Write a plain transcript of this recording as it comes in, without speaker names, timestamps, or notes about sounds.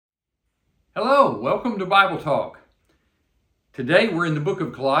Hello, welcome to Bible Talk. Today we're in the book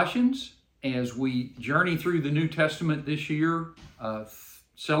of Colossians as we journey through the New Testament this year,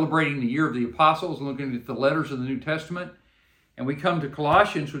 celebrating the year of the apostles, looking at the letters of the New Testament. And we come to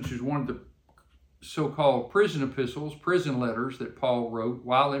Colossians, which is one of the so-called prison epistles, prison letters that Paul wrote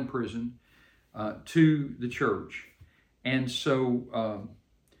while in prison to the church. And so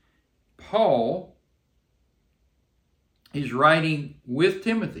Paul is writing with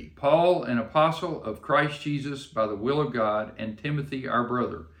Timothy, Paul, an apostle of Christ Jesus by the will of God, and Timothy, our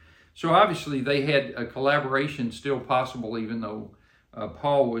brother. So obviously they had a collaboration still possible, even though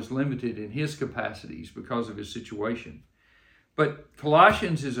Paul was limited in his capacities because of his situation. But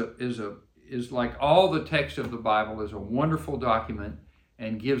Colossians is like all the text of the Bible, is a wonderful document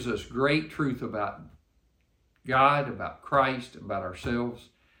and gives us great truth about God, about Christ, about ourselves.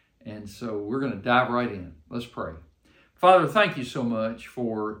 And so we're going to dive right in. Let's pray. Father, thank you so much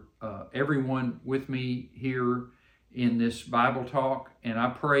for everyone with me here in this Bible talk. And I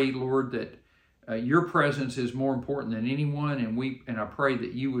pray, Lord, that your presence is more important than anyone. And I pray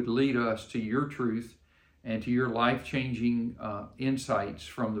that you would lead us to your truth and to your life-changing insights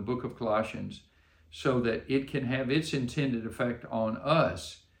from the book of Colossians so that it can have its intended effect on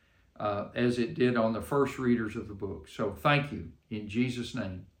us as it did on the first readers of the book. So thank you. In Jesus'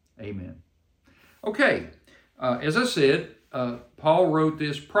 name, amen. Okay. As I said, Paul wrote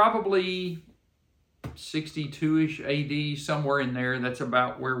this probably 62-ish AD, somewhere in there. That's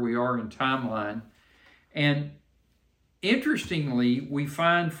about where we are in timeline. And interestingly, we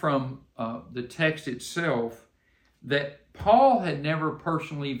find from the text itself that Paul had never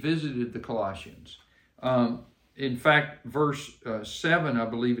personally visited the Colossians. In fact, verse 7, I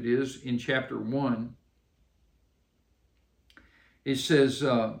believe it is, in chapter 1, it says...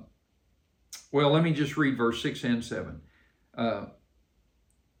 Well, let me just read verse 6 and 7. The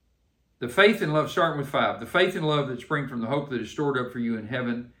faith and love, starting with 5. The faith and love that spring from the hope that is stored up for you in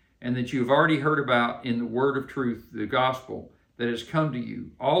heaven and that you have already heard about in the word of truth, the gospel that has come to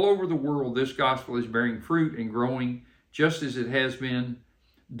you. All over the world, this gospel is bearing fruit and growing, just as it has been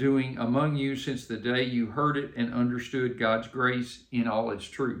doing among you since the day you heard it and understood God's grace in all its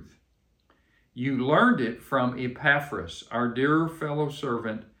truth. You learned it from Epaphras, our dear fellow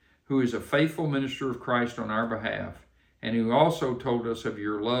servant, who is a faithful minister of Christ on our behalf, and who also told us of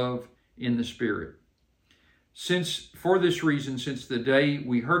your love in the Spirit. For this reason, since the day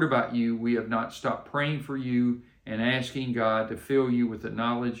we heard about you, we have not stopped praying for you and asking God to fill you with the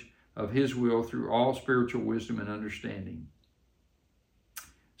knowledge of his will through all spiritual wisdom and understanding.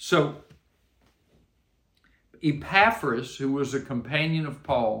 So, Epaphras, who was a companion of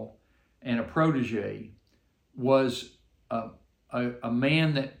Paul and a protege, was a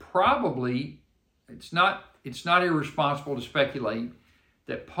man that probably, it's not irresponsible to speculate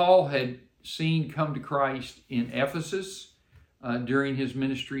that Paul had seen come to Christ in Ephesus during his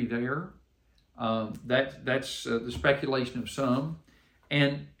ministry there. That's the speculation of some.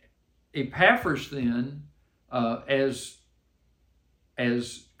 And Epaphras then, as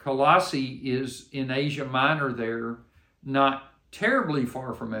Colossae is in Asia Minor there, not terribly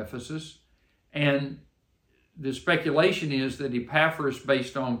far from Ephesus, and the speculation is that Epaphras,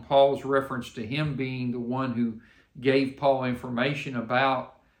 based on Paul's reference to him being the one who gave Paul information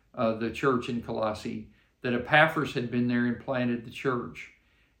about the church in Colossae, that Epaphras had been there and planted the church.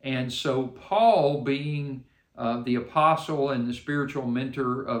 And so Paul, being the apostle and the spiritual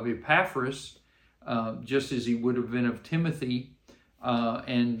mentor of Epaphras, just as he would have been of Timothy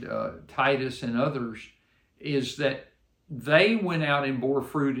and Titus and others, is that they went out and bore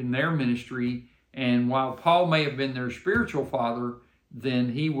fruit in their ministry. And while Paul may have been their spiritual father,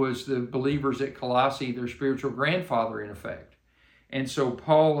 then he was the believers at Colossae, their spiritual grandfather in effect. And so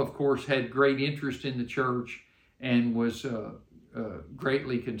Paul, of course, had great interest in the church and was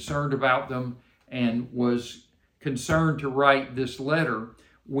greatly concerned about them and was concerned to write this letter.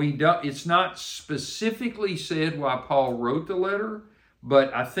 It's not specifically said why Paul wrote the letter,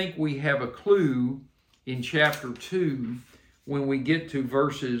 but I think we have a clue in chapter 2 when we get to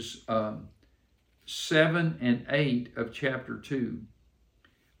verses 7 and 8 of chapter 2.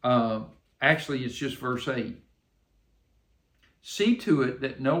 Actually, it's just verse 8. See to it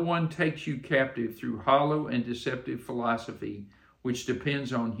that no one takes you captive through hollow and deceptive philosophy, which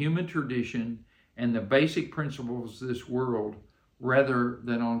depends on human tradition and the basic principles of this world rather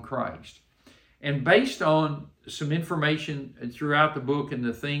than on Christ. And based on some information throughout the book and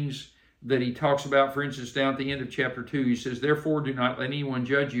the things that he talks about, for instance, down at the end of chapter 2, he says, therefore do not let anyone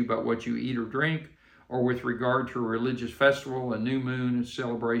judge you by what you eat or drink, or with regard to a religious festival, a new moon, a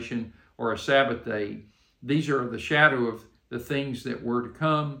celebration, or a Sabbath day. These are the shadow of the things that were to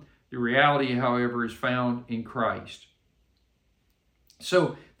come. The reality, however, is found in Christ.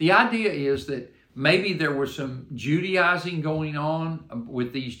 So the idea is that maybe there was some Judaizing going on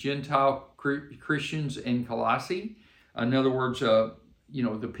with these Gentile Christians in Colossae. In other words,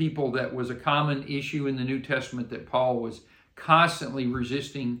 the people that was a common issue in the New Testament that Paul was constantly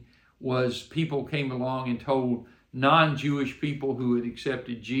resisting was people came along and told non-Jewish people who had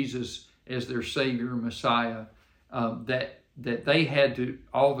accepted Jesus as their Savior and Messiah that they had to,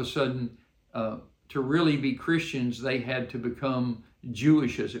 all of a sudden, to really be Christians, they had to become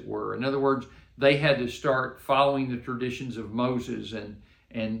Jewish, as it were. In other words, they had to start following the traditions of Moses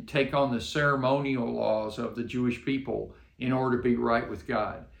and take on the ceremonial laws of the Jewish people in order to be right with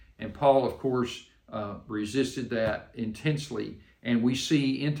God. And Paul, of course, resisted that intensely. And we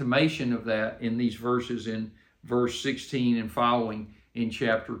see intimation of that in these verses in verse 16 and following in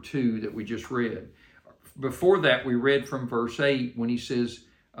chapter 2 that we just read. Before that, we read from verse 8 when he says,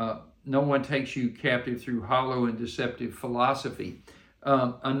 no one takes you captive through hollow and deceptive philosophy.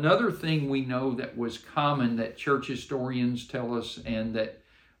 Another thing we know that was common that church historians tell us and that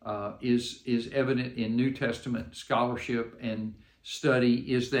is evident in New Testament scholarship and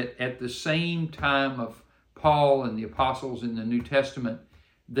study is that at the same time of Paul and the apostles in the New Testament,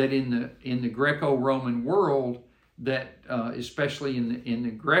 that in the Greco-Roman world, that especially in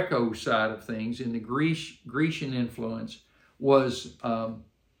the Greco side of things, in the Grecian influence, was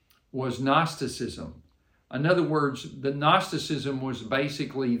Gnosticism. In other words, the Gnosticism was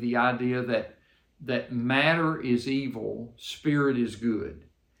basically the idea that matter is evil, spirit is good.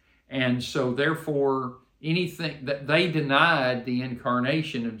 And so therefore, anything that they denied the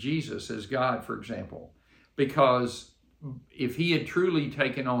incarnation of Jesus as God, for example, because if he had truly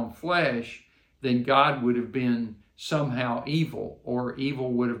taken on flesh, then God would have been somehow evil, or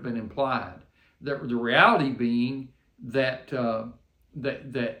evil would have been implied. The reality being that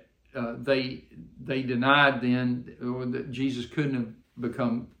they denied then that Jesus couldn't have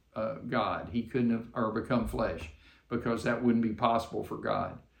become God. He couldn't have or become flesh, because that wouldn't be possible for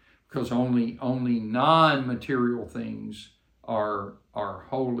God. Because only non-material things are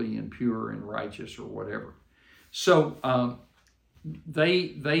holy and pure and righteous or whatever. So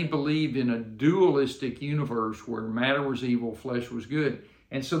they believed in a dualistic universe where matter was evil, flesh was good.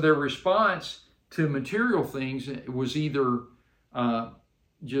 And so their response to material things was either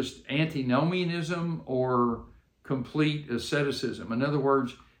just antinomianism or complete asceticism. In other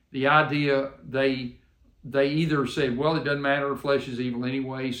words, the idea they either said, well, it doesn't matter, flesh is evil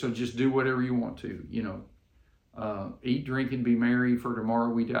anyway, so just do whatever you want to, eat, drink, and be merry, for tomorrow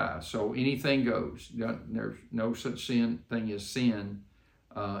we die. So anything goes. There's no such thing as sin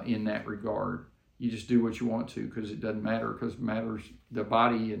in that regard. You just do what you want to because it doesn't matter, because matters, the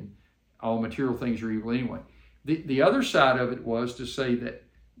body and all material things are evil anyway. The other side of it was to say that,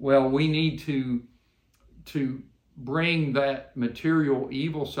 well, we need to bring that material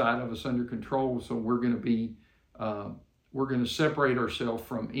evil side of us under control. So we're going to separate ourselves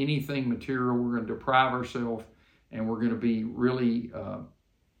from anything material. We're going to deprive ourselves, and we're going to be really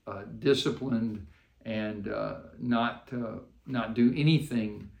disciplined and not do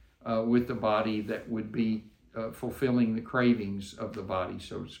anything with the body that would be fulfilling the cravings of the body,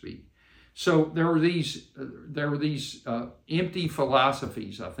 so to speak. So there were these empty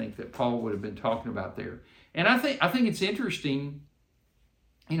philosophies, I think, that Paul would have been talking about there. And I think it's interesting,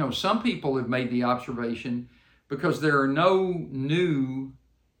 some people have made the observation, because there are no new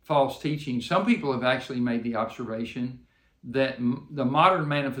false teachings, some people have actually made the observation that the modern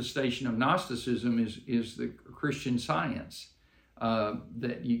manifestation of Gnosticism is the Christian Science,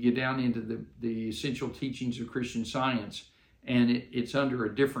 that you get down into the essential teachings of Christian Science, and it's under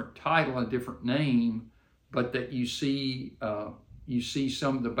a different title, a different name, but that you see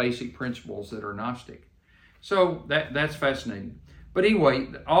some of the basic principles that are Gnostic. So that's fascinating. But anyway,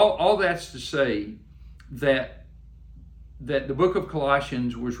 all that's to say that the book of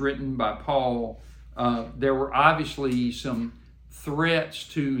Colossians was written by Paul. There were obviously some threats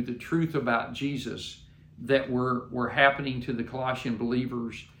to the truth about Jesus that were happening to the Colossian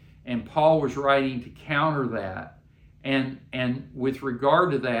believers, and Paul was writing to counter that. And with regard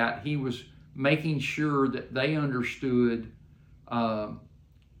to that, he was making sure that they understood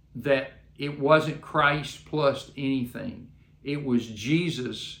that it wasn't Christ plus anything. It was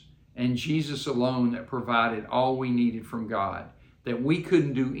Jesus and Jesus alone that provided all we needed from God, that we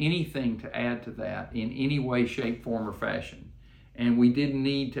couldn't do anything to add to that in any way, shape, form, or fashion. And we didn't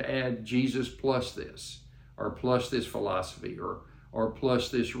need to add Jesus plus this, or plus this philosophy, or plus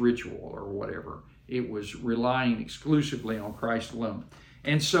this ritual, or whatever. It was relying exclusively on Christ alone.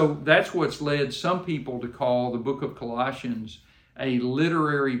 And so that's what's led some people to call the book of Colossians a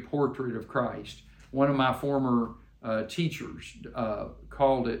literary portrait of Christ. One of my former teachers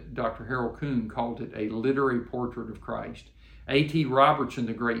called it, Dr. Harold Kuhn called it a literary portrait of Christ. A.T. Robertson,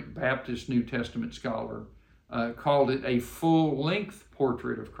 the great Baptist New Testament scholar, called it a full-length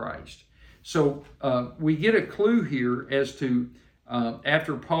portrait of Christ. So we get a clue here as to,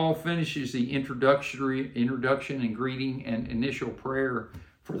 after Paul finishes the introduction and greeting and initial prayer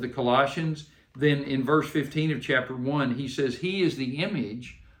for the Colossians, then in verse 15 of chapter 1, he says, he is the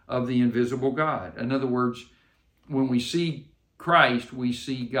image of the invisible God. In other words, when we see Christ, we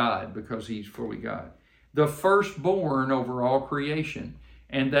see God because he's fully God. The firstborn over all creation.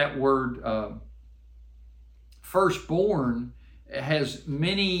 And that word firstborn has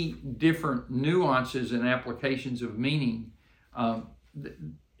many different nuances and applications of meaning.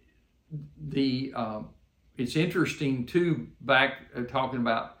 It's interesting too, back talking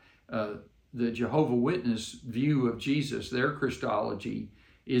about the Jehovah's Witness view of Jesus, their Christology,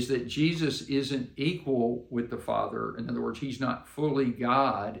 is that Jesus isn't equal with the Father. In other words, he's not fully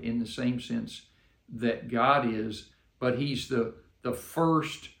God in the same sense that God is, but he's the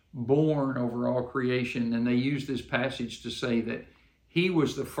firstborn over all creation. And they use this passage to say that he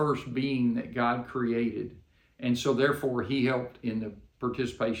was the first being that God created. And so therefore he helped in the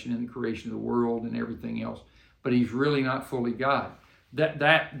participation in the creation of the world and everything else. But he's really not fully God.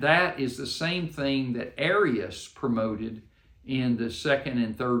 That is the same thing that Arius promoted in the 2nd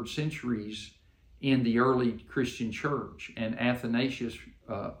and 3rd centuries in the early Christian church. And Athanasius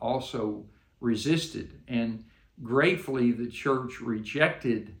also resisted. And gratefully, the church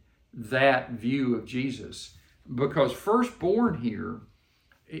rejected that view of Jesus, because firstborn here,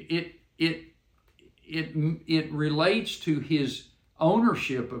 it relates to his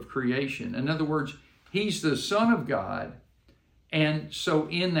ownership of creation. In other words, he's the Son of God, and so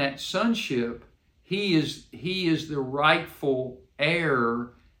in that sonship, he is the rightful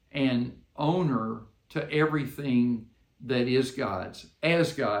heir and owner to everything that is God's,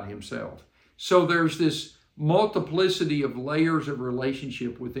 as God himself. So there's this multiplicity of layers of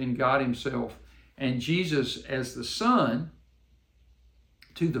relationship within God himself and Jesus as the Son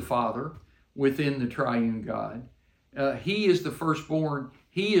to the Father within the triune God. He is the firstborn.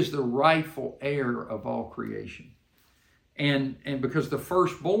 He is the rightful heir of all creation. And because the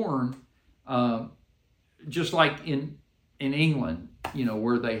firstborn, just like in England,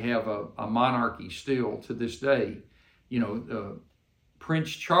 where they have a monarchy still to this day,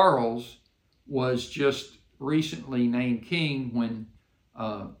 Prince Charles was just recently named king when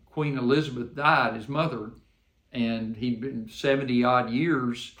Queen Elizabeth died, his mother, and he'd been 70 odd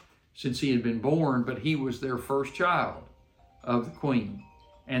years since he had been born, but he was their first child of the Queen.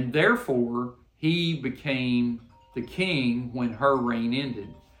 And therefore, he became the king when her reign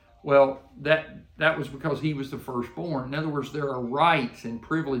ended. Well, that was because he was the firstborn. In other words, there are rights and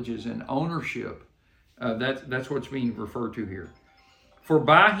privileges and ownership. That's what's being referred to here. For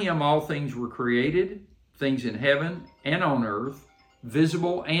by him all things were created, things in heaven and on earth,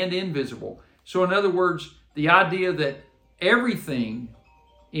 visible and invisible. So in other words, the idea that everything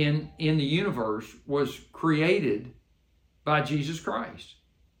in the universe was created by Jesus Christ.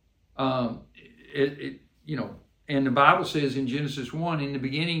 And the Bible says in Genesis 1, in the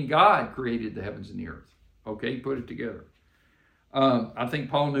beginning, God created the heavens and the earth. Okay, put it together. I think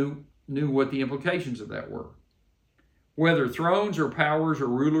Paul knew what the implications of that were. Whether thrones or powers or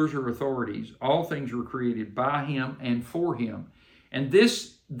rulers or authorities, all things were created by him and for him. And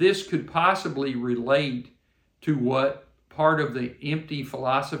this could possibly relate to what part of the empty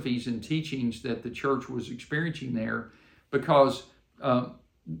philosophies and teachings that the church was experiencing there, because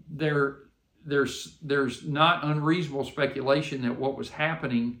there's not unreasonable speculation that what was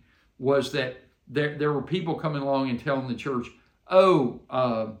happening was that there were people coming along and telling the church,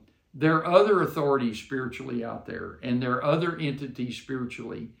 there are other authorities spiritually out there, and there are other entities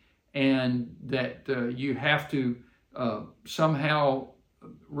spiritually, and that you have to somehow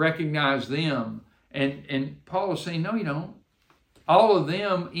recognize them. And Paul is saying, no, you don't. All of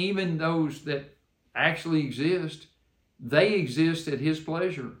them, even those that actually exist, they exist at his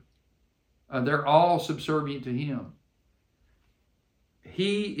pleasure. They're all subservient to him.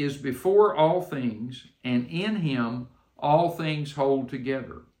 He is before all things, and in him all things hold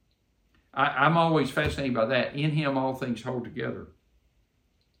together. I'm always fascinated by that. In him all things hold together.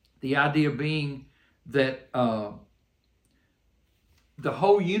 The idea being that the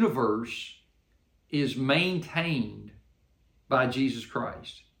whole universe is maintained by Jesus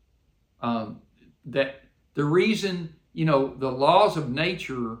Christ. That the reason, the laws of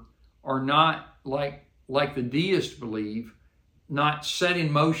nature are not like the deists believe, not set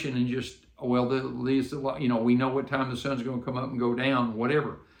in motion and just well, we know what time the sun's going to come up and go down,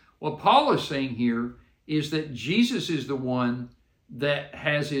 whatever. What Paul is saying here is that Jesus is the one that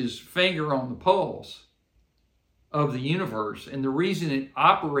has his finger on the pulse of the universe. And the reason it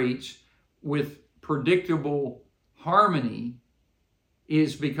operates with predictable harmony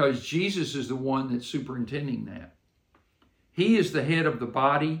is because Jesus is the one that's superintending that. He is the head of the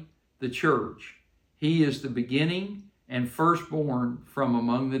body, the church. He is the beginning and firstborn from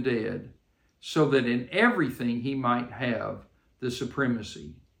among the dead, so that in everything he might have the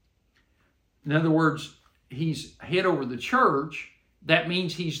supremacy. In other words, he's head over the church. That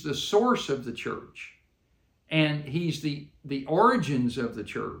means he's the source of the church. And he's the origins of the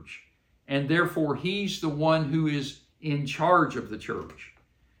church. And therefore, he's the one who is in charge of the church.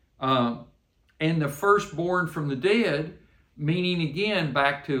 And the firstborn from the dead, meaning again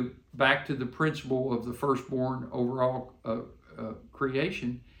back to the principle of the firstborn overall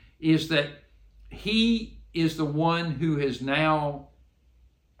creation, is that he is the one who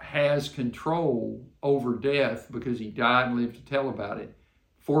has control over death, because he died and lived to tell about it,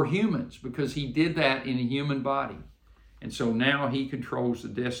 for humans, because he did that in a human body. And so now he controls the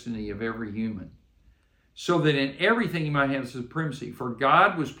destiny of every human, so that in everything he might have supremacy. For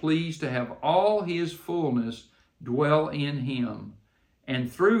God was pleased to have all his fullness dwell in him,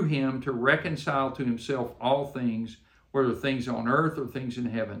 and through him to reconcile to himself all things, whether things on earth or things in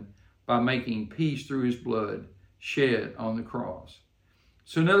heaven, by making peace through his blood shed on the cross.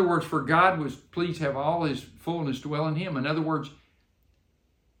 So in other words, for God was pleased to have all his fullness dwell in him. In other words,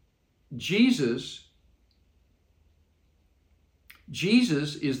 Jesus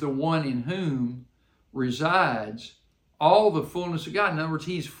is the one in whom resides all the fullness of God. In other words,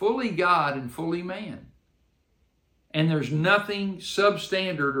 he's fully God and fully man. And there's nothing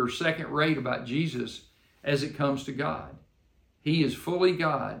substandard or second rate about Jesus as it comes to God. He is fully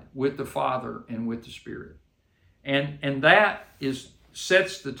God with the Father and with the Spirit. And that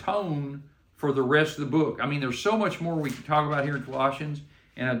sets the tone for the rest of the book. I mean, there's so much more we can talk about here in Colossians,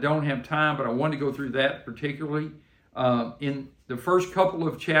 and I don't have time, but I wanted to go through that particularly. In the first couple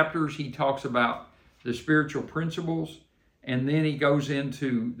of chapters, he talks about the spiritual principles, and then he goes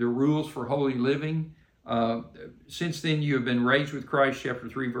into the rules for holy living. Since then you have been raised with Christ, chapter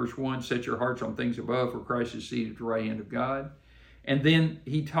 3, verse 1, set your hearts on things above, where Christ is seated at the right hand of God. And then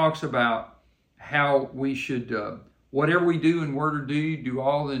he talks about how we should, whatever we do and word or do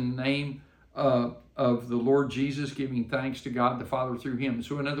all in the name of the Lord Jesus, giving thanks to God the Father through him.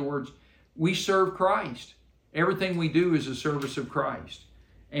 So in other words, we serve Christ. Everything we do is a service of Christ.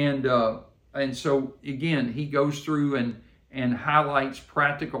 And so again, he goes through and highlights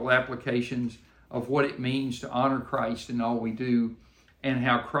practical applications of what it means to honor Christ in all we do, and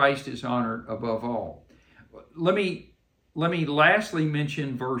how Christ is honored above all. Let me lastly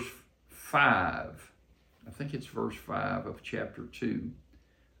mention verse 5. I think it's verse 5 of chapter 2.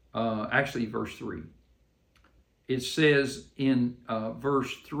 Actually, verse 3. It says in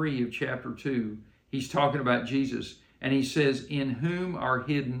verse 3 of chapter 2, he's talking about Jesus, and he says, in whom are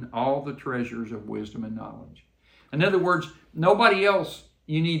hidden all the treasures of wisdom and knowledge. In other words, nobody else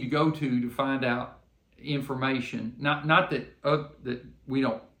you need to go to find out information. Not that we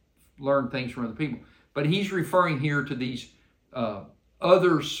don't learn things from other people, but he's referring here to these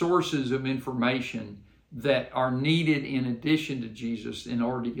other sources of information that are needed in addition to Jesus in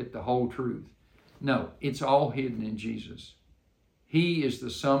order to get the whole truth. No, it's all hidden in Jesus. He is the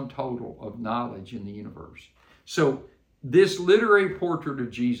sum total of knowledge in the universe. So this literary portrait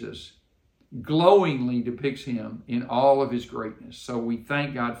of Jesus glowingly depicts him in all of his greatness. So we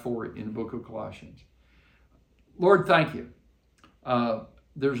thank God for it in the book of Colossians. Lord, thank you.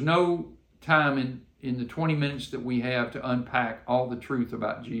 There's no time in the 20 minutes that we have to unpack all the truth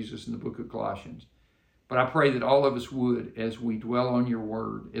about Jesus in the book of Colossians. But I pray that all of us would, as we dwell on your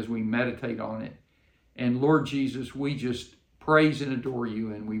word, as we meditate on it. And Lord Jesus, we just praise and adore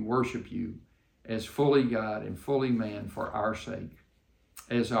you, and we worship you as fully God and fully man for our sake,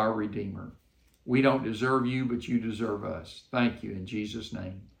 as our Redeemer. We don't deserve you, but you deserve us. Thank you in Jesus'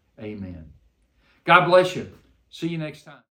 name. Amen. God bless you. See you next time.